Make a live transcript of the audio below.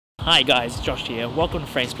Hi guys, Josh here. Welcome to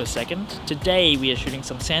Frames Per Second. Today we are shooting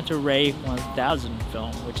some Santa Rae 1000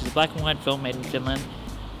 film, which is a black and white film made in Finland.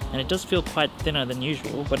 And it does feel quite thinner than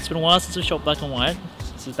usual, but it's been a while since we shot black and white.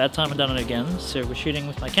 It's about time I've done it again. So we're shooting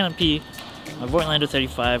with my Canon P, my Voigtlander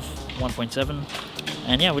 35 1.7.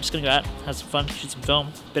 And yeah, we're just gonna go out, have some fun, shoot some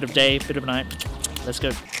film, bit of day, bit of night. Let's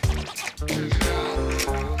go.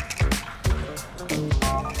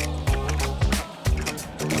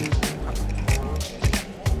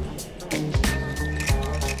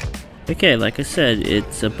 Okay, like I said,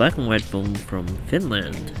 it's a black and white film from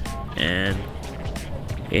Finland, and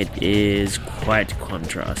it is quite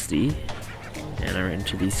contrasty. And I'm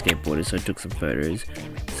into these skateboarders, so I took some photos.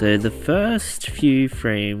 So the first few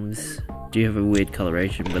frames do have a weird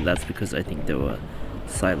coloration, but that's because I think they were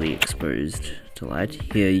slightly exposed to light.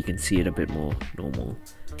 Here you can see it a bit more normal.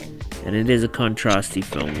 And it is a contrasty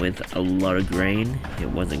film with a lot of grain. It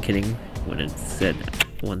wasn't kidding when it said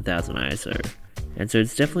 1000 ISO. And so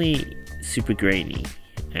it's definitely super grainy,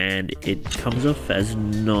 and it comes off as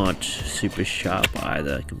not super sharp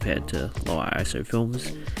either compared to lower ISO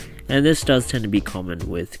films. And this does tend to be common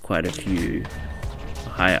with quite a few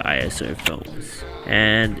high ISO films.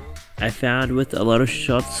 And I found with a lot of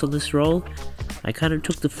shots on this roll, I kind of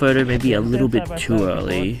took the photo maybe a little bit too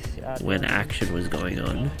early when action was going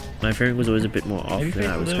on. My framing was always a bit more off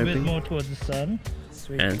than I was hoping.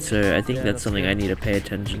 And so I think that's something I need to pay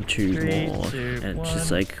attention to more, and it's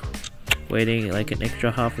just like waiting like an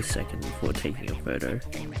extra half a second before taking a photo.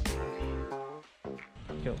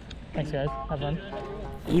 Cool. Thanks guys, have fun.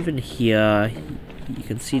 Even here, you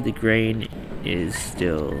can see the grain is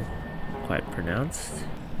still quite pronounced.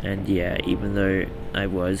 And yeah, even though I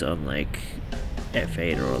was on like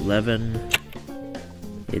F8 or 11,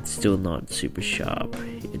 it's still not super sharp.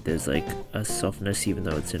 There's like a softness even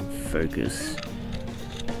though it's in focus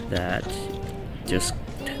that just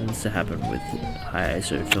tends to happen with high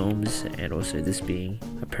ISO films, and also this being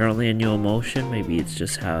apparently a new emulsion, maybe it's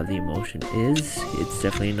just how the emulsion is. It's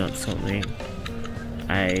definitely not something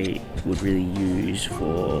I would really use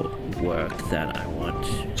for work that I want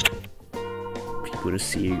people to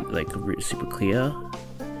see like super clear,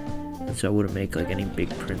 and so I wouldn't make like any big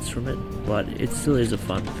prints from it, but it still is a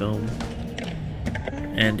fun film,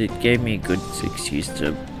 and it gave me a good excuse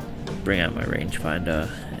to bring out my rangefinder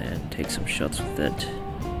and take some shots with it.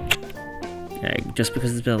 Just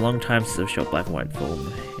because it's been a long time since I've shot black and white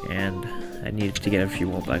film, and I needed to get a few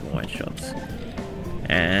more black and white shots.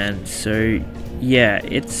 And so yeah,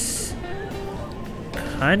 it's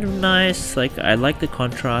kind of nice. Like, I like the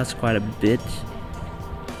contrast quite a bit,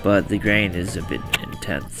 but the grain is a bit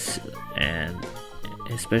intense, and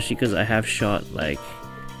especially because I have shot like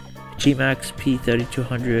G-Max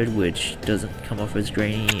P3200, which doesn't come off as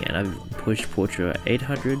grainy, and I've pushed Portra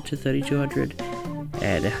 800 to 3200,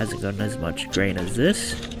 and it hasn't gotten as much grain as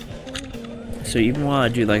this. So even while I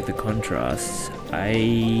do like the contrasts,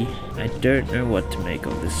 I don't know what to make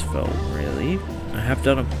of this film really. I have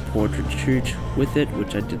done a portrait shoot with it,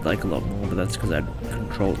 which I did like a lot more, but that's because I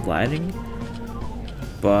controlled lighting.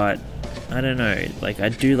 But I don't know, like I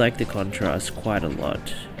do like the contrast quite a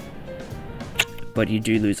lot, but you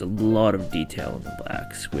do lose a lot of detail in the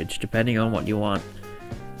blacks, which depending on what you want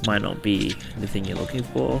might not be the thing you're looking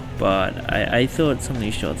for. But I thought some of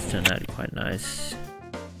these shots turned out quite nice,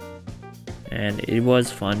 and it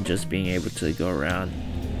was fun just being able to go around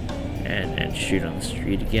and shoot on the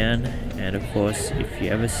street again. And of course, if you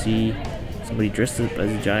ever see somebody dressed up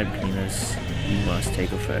as a giant penis, you must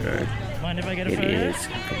take a photo. Mind if I get a photo? It is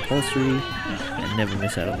compulsory, and never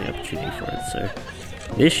miss out on the opportunity for it. So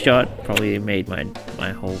this shot probably made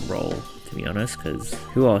my whole roll, to be honest, because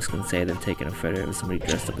who else can say they've taken a photo of somebody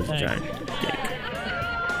dressed up as a giant dick?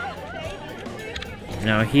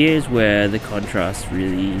 Now here's where the contrast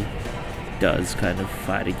really does kind of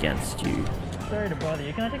fight against you. Sorry to bother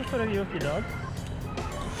you. Can I take a photo of you with your dog?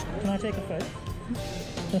 Can I take a photo?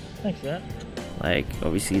 Thanks for that. Like,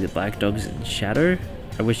 obviously the black dog's in shadow.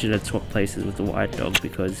 I wish it had swapped places with the white dog,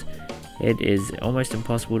 because it is almost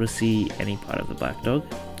impossible to see any part of the black dog.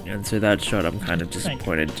 And so that shot I'm kind of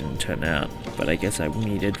disappointed didn't turn out, but I guess I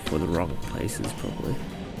needed for the wrong places probably.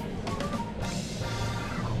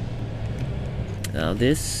 Now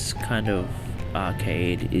this kind of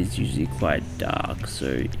arcade is usually quite dark,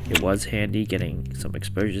 so it was handy getting some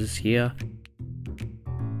exposures here.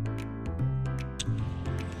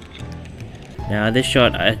 Now this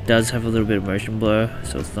shot does have a little bit of motion blur,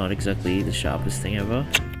 so it's not exactly the sharpest thing ever.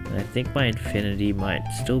 And I think my infinity might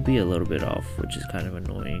still be a little bit off, which is kind of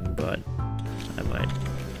annoying, but I might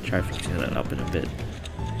try fixing that up in a bit.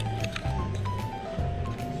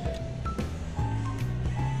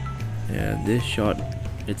 Yeah, this shot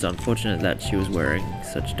it's unfortunate that she was wearing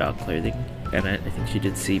such dark clothing, and I think she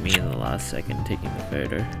did see me in the last second taking the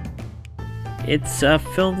photo. It's a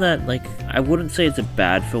film that, like, I wouldn't say it's a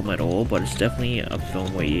bad film at all, but it's definitely a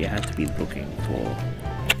film where you have to be looking for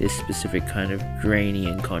this specific kind of grainy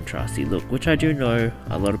and contrasty look, which I do know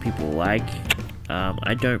a lot of people like.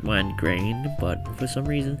 I don't mind grain, but for some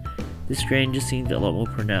reason this grain just seemed a lot more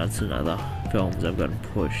pronounced than other films I've gotten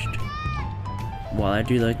pushed. While I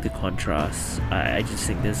do like the contrasts, I just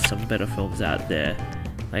think there's some better films out there.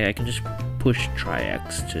 Like, I can just push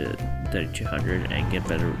Tri-X to 3200 and get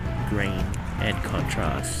better grain and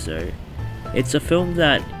contrast. So it's a film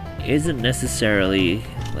that isn't necessarily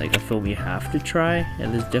like a film you have to try,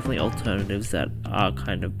 and there's definitely alternatives that are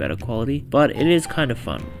kind of better quality, but it is kind of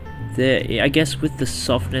fun. I guess with the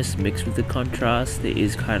softness mixed with the contrast, there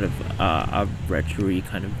is kind of a retro-y,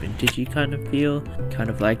 kind of vintagey kind of feel. Kind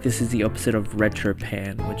of like, this is the opposite of Retro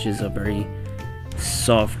Pan, which is a very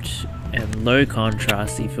soft and low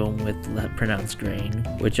contrasty film with pronounced grain,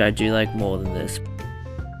 which I do like more than this.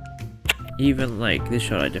 Even like this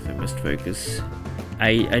shot, I definitely missed focus.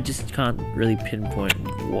 I just can't really pinpoint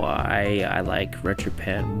why I like Retro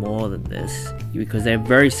Pan more than this, because they have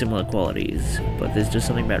very similar qualities, but there's just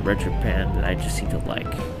something about Retro Pan that I just seem to like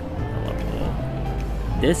a lot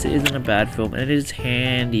more. This isn't a bad film, and it is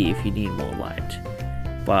handy if you need more light,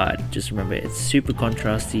 but just remember, it's super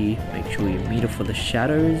contrasty. Make sure you meter for the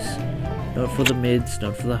shadows, not for the mids,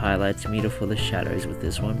 not for the highlights. Meter for the shadows with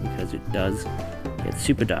this one, because it does get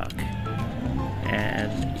super dark,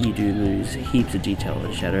 and you do lose heaps of detail in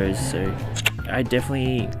the shadows. So I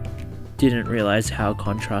definitely didn't realize how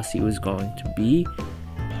contrasty it was going to be,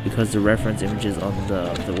 because the reference images on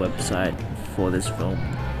the website for this film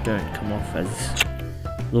don't come off as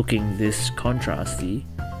looking this contrasty,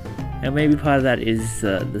 and maybe part of that is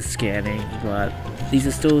the scanning, but these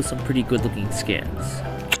are still some pretty good looking scans.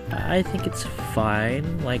 I think it's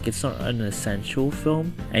fine. Like, it's not an essential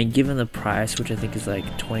film, and given the price, which I think is like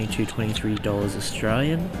 $22-23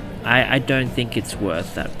 Australian, I don't think it's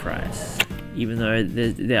worth that price, even though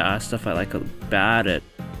there are stuff I like about it.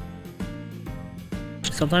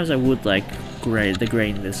 Sometimes I would like the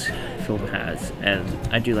grain this film has, and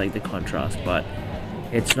I do like the contrast, but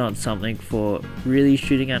it's not something for really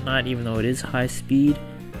shooting at night. Even though it is high speed,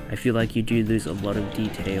 I feel like you do lose a lot of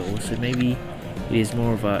detail, so maybe it is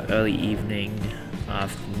more of a early evening,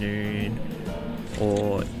 afternoon,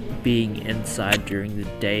 or being inside during the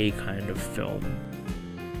day kind of film.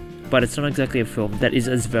 But it's not exactly a film that is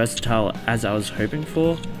as versatile as I was hoping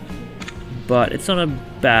for, but it's not a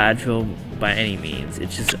bad film by any means.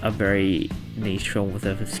 It's just a very niche film with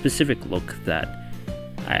a specific look that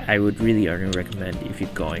I would really only recommend if you're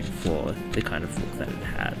going for the kind of look that it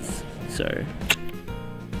has. So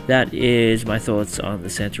that is my thoughts on the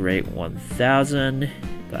Santa Rae 1000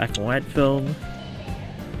 black and white film.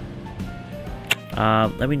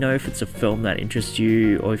 Let me know if it's a film that interests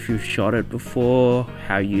you, or if you've shot it before,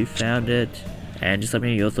 how you found it, and just let me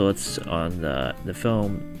know your thoughts on the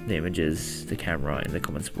film, the images, the camera in the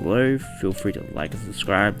comments below. Feel free to like and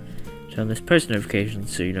subscribe, turn on this post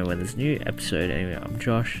notifications so you know when there's a new episode. Anyway, I'm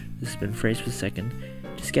Josh, this has been Frames Per Second.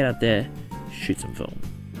 Just get out there, shoot some film.